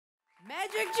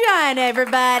Magic John,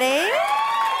 everybody.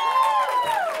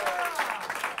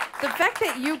 The fact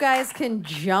that you guys can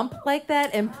jump like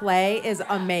that and play is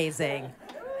amazing.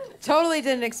 Totally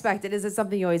didn't expect it. Is it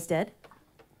something you always did?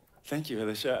 Thank you,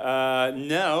 Alicia.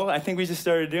 No, I think we just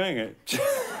started doing it.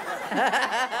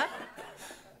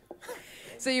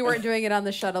 So you weren't doing it on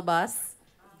the shuttle bus?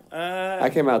 I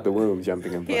came out the womb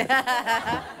jumping and playing.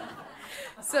 Yeah.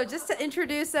 So just to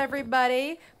introduce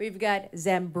everybody, we've got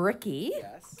Zambricky.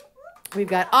 Yes. We've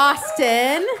got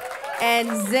Austin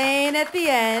and Zane at the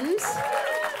end.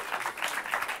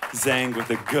 Zang with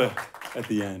a G at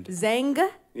the end. Zang?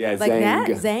 Yeah, like Zang. that?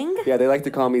 Zang? Yeah, they like to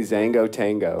call me Zango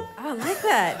Tango. Oh, I like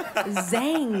that.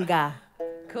 Zanga.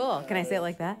 Cool. Can I say it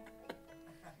like that?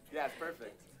 Yeah, it's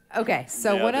perfect. Okay,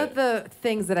 so Nailed one it. of the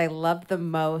things that I loved the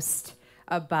most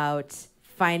about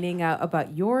finding out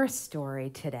about your story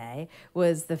today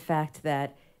was the fact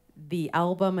that the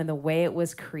album and the way it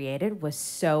was created was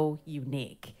so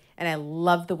unique. And I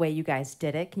love the way you guys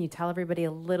did it. Can you tell everybody a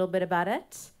little bit about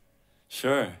it?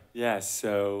 Sure, yeah.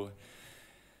 So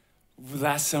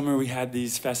last summer we had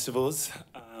these festivals,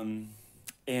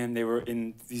 and they were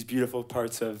in these beautiful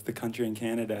parts of the country in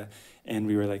Canada. And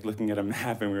we were like looking at a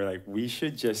map and we were like, we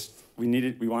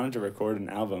wanted to record an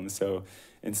album. So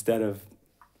instead of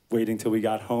waiting till we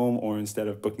got home or instead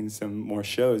of booking some more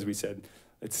shows, we said,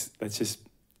 let's just,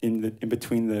 in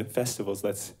between the festivals,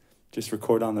 let's just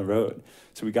record on the road.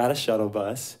 So we got a shuttle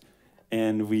bus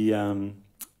and we, and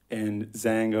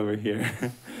Zang over here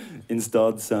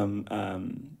installed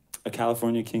a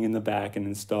California King in the back and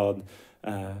installed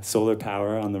solar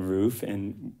power on the roof.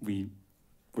 And we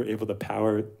were able to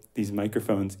power these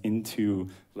microphones into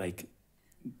like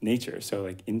nature. So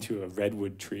like into a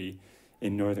redwood tree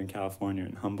in Northern California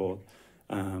in Humboldt,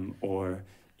 or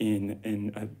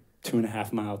in a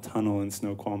 2.5 mile tunnel in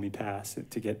Snoqualmie Pass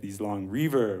to get these long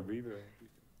reverb.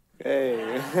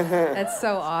 Hey. That's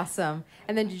so awesome.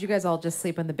 And then did you guys all just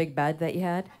sleep on the big bed that you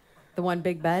had? The one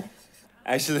big bed?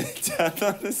 Actually, tap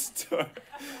on the store.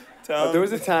 There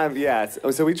was a time, yeah.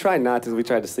 So we tried not to. We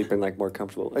tried to sleep in like more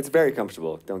comfortable. It's very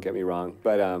comfortable. Don't get me wrong,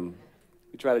 but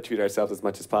we try to treat ourselves as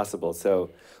much as possible. So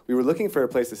we were looking for a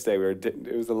place to stay.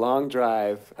 It was a long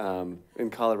drive in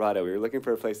Colorado. We were looking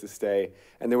for a place to stay,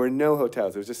 and there were no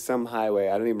hotels. There was just some highway.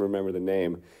 I don't even remember the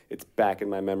name. It's back in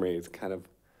my memory. It's kind of,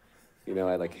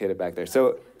 I like hit it back there.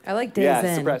 So I like Days yeah,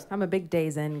 In. suppressed. I'm a big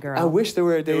Days In girl. I wish there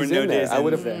were a Days no In there. Days I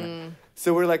would have. there.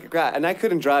 So we're like, and I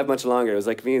couldn't drive much longer. It was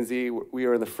like V&Z, we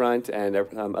were in the front, and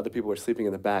other people were sleeping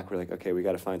in the back. We're like, okay, we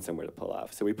got to find somewhere to pull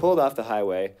off. So we pulled off the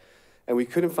highway, and we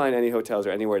couldn't find any hotels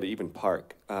or anywhere to even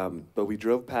park. But we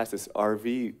drove past this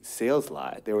RV sales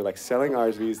lot. They were like selling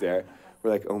RVs there.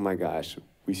 We're like, oh my gosh,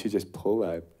 we should just pull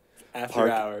up.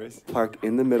 After hours. Park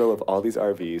in the middle of all these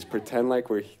RVs, pretend like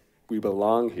we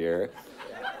belong here.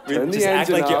 Turn just the act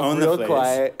engine like you off own the real place.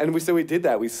 quiet. And so we did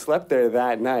that. We slept there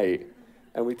that night.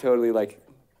 And we totally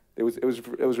it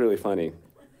was really funny,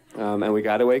 and we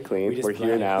got away clean. We're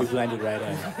here now. We blended right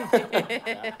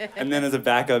in. And then as a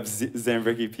backup,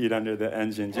 Zambricky peed under the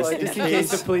engine just Just in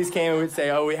case the police came and would say,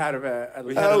 "Oh, we had a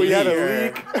we had a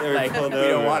here." leak. Like, we pulled don't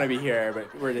over. want to be here,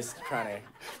 but we're just trying to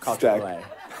call Stack.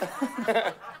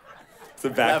 AAA. It's a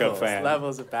backup plan.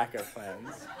 Levels of backup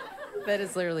plans. That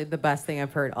is literally the best thing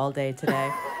I've heard all day today.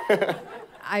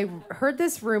 I heard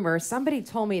this rumor. Somebody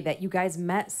told me that you guys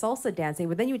met salsa dancing,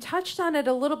 but then you touched on it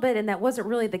a little bit, and that wasn't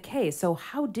really the case. So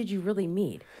how did you really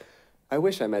meet? I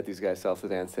wish I met these guys salsa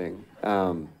dancing.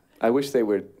 I wish they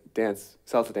would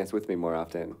salsa dance with me more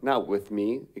often. Not with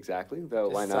me exactly,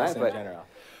 though. Just why not? salsa in general.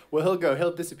 Well,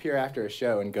 he'll disappear after a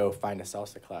show and go find a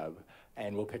salsa club,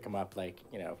 and we'll pick him up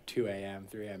 2 a.m.,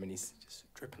 3 a.m., and he's just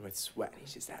dripping with sweat.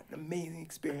 He's just had an amazing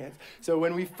experience. So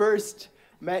when we first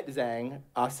met Zang,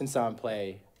 Austin saw him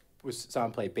play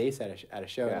bass at a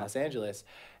show in Los Angeles,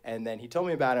 and then he told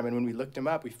me about him. And when we looked him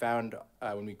up, we found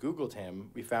when we Googled him,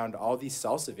 we found all these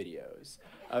salsa videos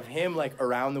of him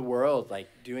around the world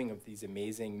doing these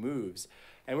amazing moves,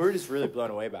 and we were just really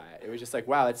blown away by it. It was just like,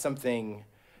 wow, it's something.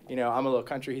 I'm a little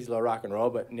country, he's a little rock and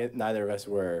roll, but neither of us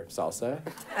were salsa.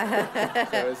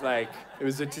 So it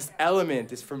was just element,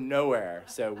 just from nowhere.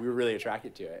 So we were really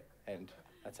attracted to it, and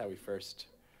that's how we first,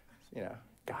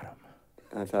 got him.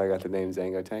 That's how I got the name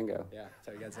Zango Tango. Yeah, that's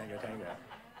how we got Zango Tango.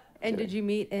 And did you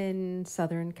meet in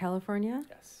Southern California?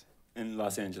 Yes. In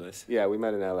Los Angeles. Yeah, we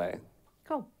met in L.A.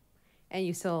 Cool. And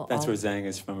you still That's where Zang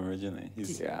is from originally.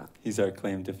 He's our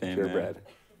claim to fame. Purebred.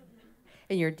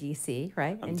 And you're DC,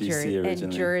 right? I'm and DC originally.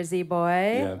 And Jersey boy.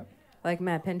 Yeah. Like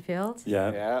Matt Pinfield.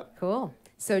 Yeah. Yeah. Cool.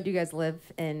 So do you guys live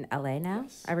in LA now?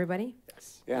 Yes. Everybody?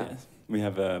 Yes. Yeah. We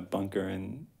have a bunker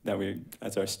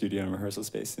that's our studio and rehearsal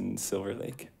space in Silver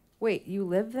Lake. Wait, you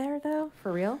live there though,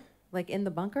 for real? Like in the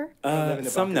bunker? Live in the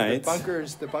Some bunker.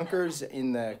 nights. The bunkers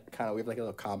in the kind of, we have like a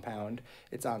little compound.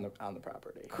 It's on the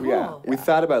property. Cool. Yeah, we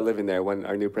thought about living there when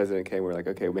our new president came. We were like,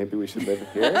 okay, maybe we should live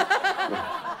here.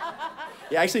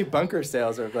 Yeah, actually, bunker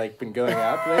sales have like been going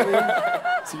up lately.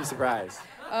 So you'd be surprised.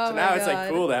 Oh so my now it's like God.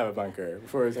 cool to have a bunker.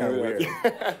 Before it was kind of weird.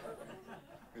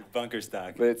 Bunker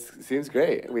stock. But it seems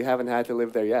great. We haven't had to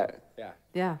live there yet. Yeah.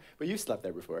 Yeah. But you slept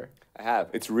there before. I have.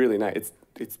 It's really nice.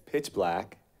 It's pitch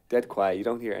black, dead quiet. You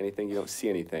don't hear anything. You don't see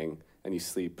anything, and you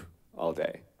sleep all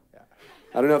day. Yeah.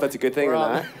 I don't know if that's a good thing or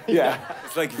not. Yeah.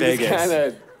 It's like You Vegas. just kind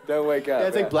of don't wake up. Yeah,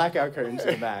 it's like blackout curtains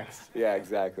to the max. Yeah,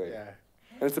 exactly. Yeah.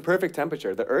 And it's the perfect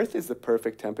temperature. The Earth is the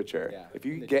perfect temperature. Yeah. If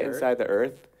you The get dirt. inside the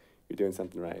Earth, you're doing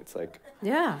something right. It's like,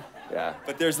 Yeah. yeah.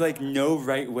 But there's like no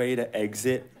right way to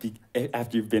exit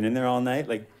after you've been in there all night.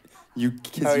 Like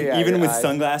even with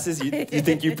sunglasses, you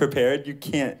think you've prepared. You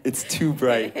can't. It's too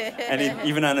bright, and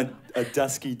even on a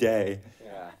dusky day.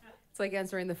 Yeah. It's like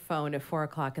answering the phone at 4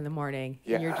 o'clock in the morning.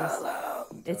 Yeah. And you're just,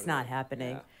 it's not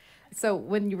happening. So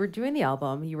when you were doing the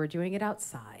album, you were doing it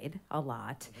outside a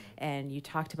lot, and you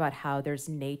talked about how there's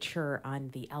nature on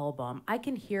the album. I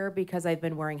can hear, because I've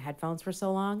been wearing headphones for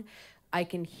so long, I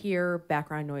can hear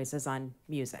background noises on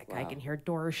music. I can hear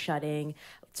doors shutting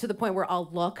to the point where I'll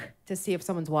look to see if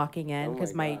someone's walking in,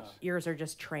 because my ears are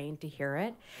just trained to hear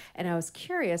it. And I was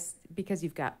curious, because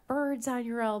you've got birds on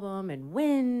your album and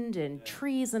wind and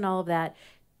trees and all of that.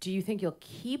 Do you think you'll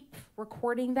keep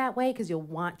recording that way because you'll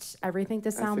want everything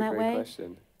to sound That's a that great way?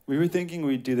 question. We were thinking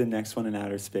we'd do the next one in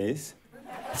outer space,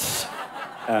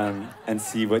 and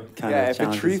see what kind Yeah, of if a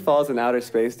challenges. tree falls in outer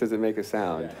space, does it make a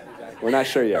sound? We're not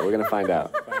sure yet. We're going to find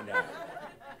out. Find out.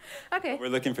 Okay. We're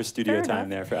looking for studio Fair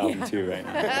time enough. there for album 2 right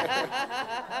now.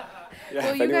 Yeah, Well,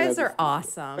 if you anyone guys has are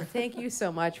awesome. Thank you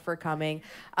so much for coming.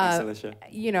 Thanks, Alicia.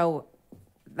 You know,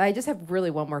 I just have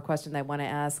really one more question that I want to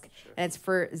ask, and it's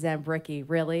for Zambricki,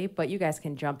 really, but you guys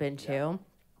can jump in too.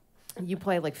 You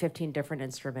play like 15 different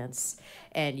instruments,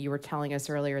 and you were telling us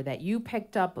earlier that you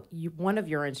picked up one of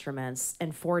your instruments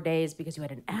in 4 days because you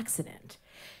had an accident.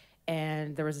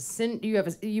 And there was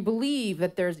you believe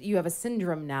that you have a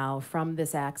syndrome now from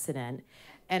this accident.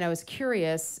 And I was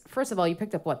curious, first of all, you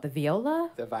picked up what, the viola?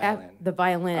 The violin. The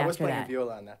violin I was after playing that.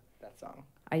 viola on that song.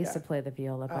 I used to play the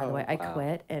viola, by the Oh, way. I wow.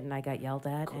 quit, and I got yelled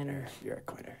at. And You're a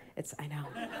quitter. I know.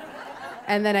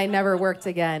 And then I never worked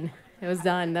again. It was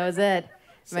done. That was it.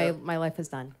 My life is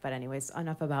done. But anyways,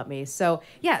 enough about me. So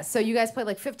yeah, so you guys played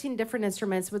like 15 different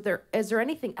instruments. Is there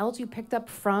anything else you picked up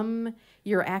from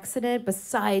your accident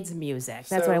besides music?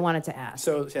 That's what I wanted to ask.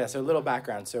 So a little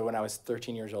background. So when I was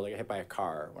 13 years old, I got hit by a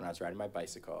car when I was riding my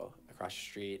bicycle across the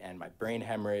street, and my brain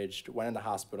hemorrhaged. Went in the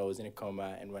hospital, was in a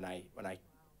coma, and when I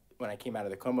came out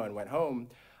of the coma and went home,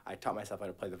 I taught myself how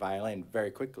to play the violin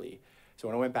very quickly. So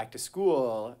when I went back to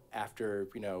school after,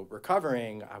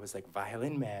 recovering, I was like,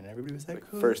 violin man. And everybody was like,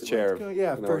 first chair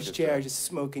Yeah, in the first orchestra. chair, just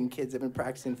smoking kids. I've been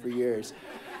practicing for years.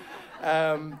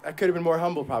 I could have been more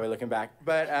humble probably looking back.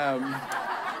 But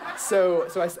so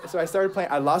I started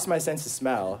playing. I lost my sense of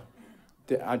smell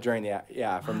during at the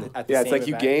Yeah, same it's like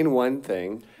you event. gain one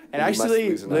thing. And you must actually,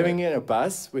 lose another. living in a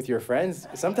bus with your friends,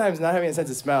 sometimes not having a sense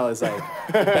of smell is like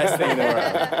the best thing in the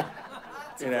world.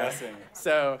 It's a blessing.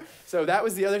 So that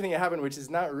was the other thing that happened, which is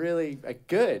not really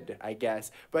good, I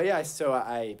guess. But yeah, so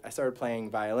I started playing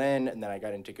violin, and then I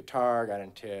got into guitar,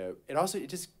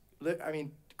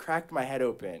 cracked my head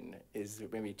open is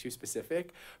maybe too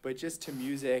specific, but just to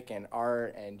music and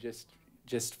art and just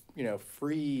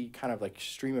free kind of like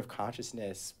stream of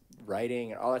consciousness,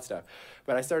 writing and all that stuff.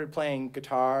 But I started playing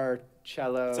guitar,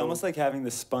 cello. It's almost like having the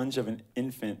sponge of an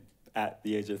infant at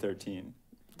the age of 13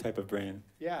 type of brain.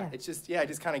 Yeah. It just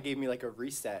kind of gave me like a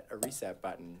reset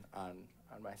button on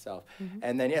myself.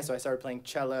 And then, so I started playing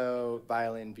cello,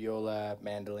 violin, viola,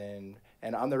 mandolin.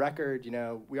 And on the record,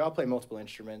 we all play multiple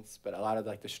instruments, but a lot of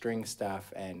like the string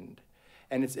stuff. And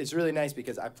it's really nice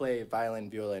because I play violin,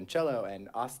 viola, and cello, and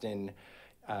Austin,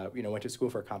 went to school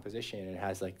for composition and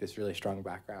has like this really strong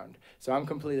background. So I'm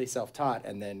completely self-taught,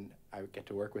 and then I get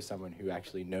to work with someone who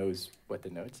actually knows what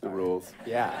the notes are. The rules.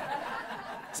 Yeah.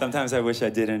 Sometimes I wish I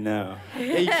didn't know.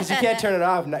 Because you can't turn it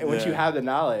off once you Yeah. have the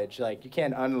knowledge. Like, you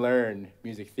can't unlearn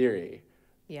music theory.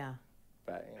 Yeah.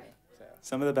 But, so.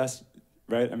 Some of the best,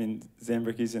 right? I mean,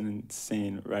 Zambricki's an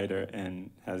insane writer and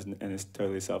is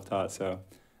totally self-taught. So,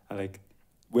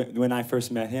 when I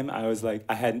first met him, I was like,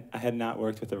 I had not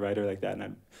worked with a writer like that,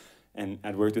 and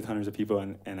I'd worked with hundreds of people,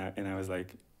 and I was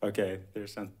like, okay,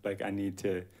 there's some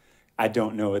I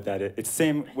don't know what that is. It's the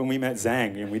same when we met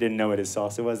Zang and we didn't know what his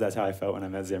salsa was. That's how I felt when I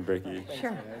met Zambricki.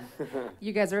 Sure.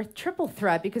 You guys are a triple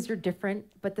threat because you're different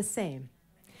but the same.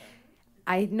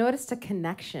 I noticed a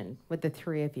connection with the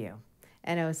three of you.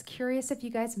 And I was curious if you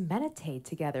guys meditate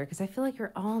together, because I feel like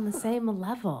you're all on the same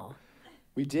level.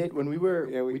 We did when we were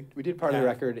we did part of the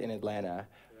Yeah. record in Atlanta,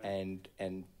 and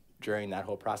during that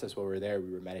whole process while we were there,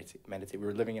 we were meditating. We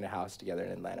were living in a house together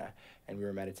in Atlanta, and we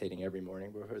were meditating every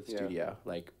morning before the studio,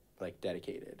 like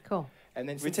dedicated. Cool. And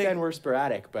then since then we're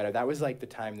sporadic, but that was like the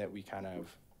time that we kind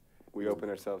of We open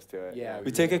ourselves to it. Yeah.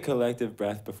 We take a collective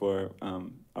breath before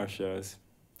our shows,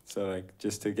 so like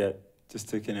just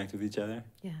to connect with each other.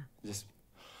 Yeah. Just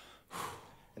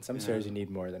And some shows you need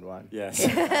more than one. yes.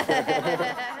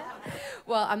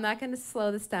 Well, I'm not going to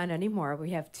slow this down anymore. We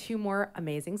have 2 more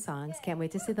amazing songs. Can't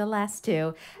wait to see the last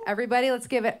 2. Everybody, let's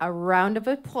give it a round of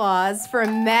applause for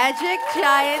Magic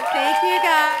Giant. Thank you,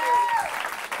 guys.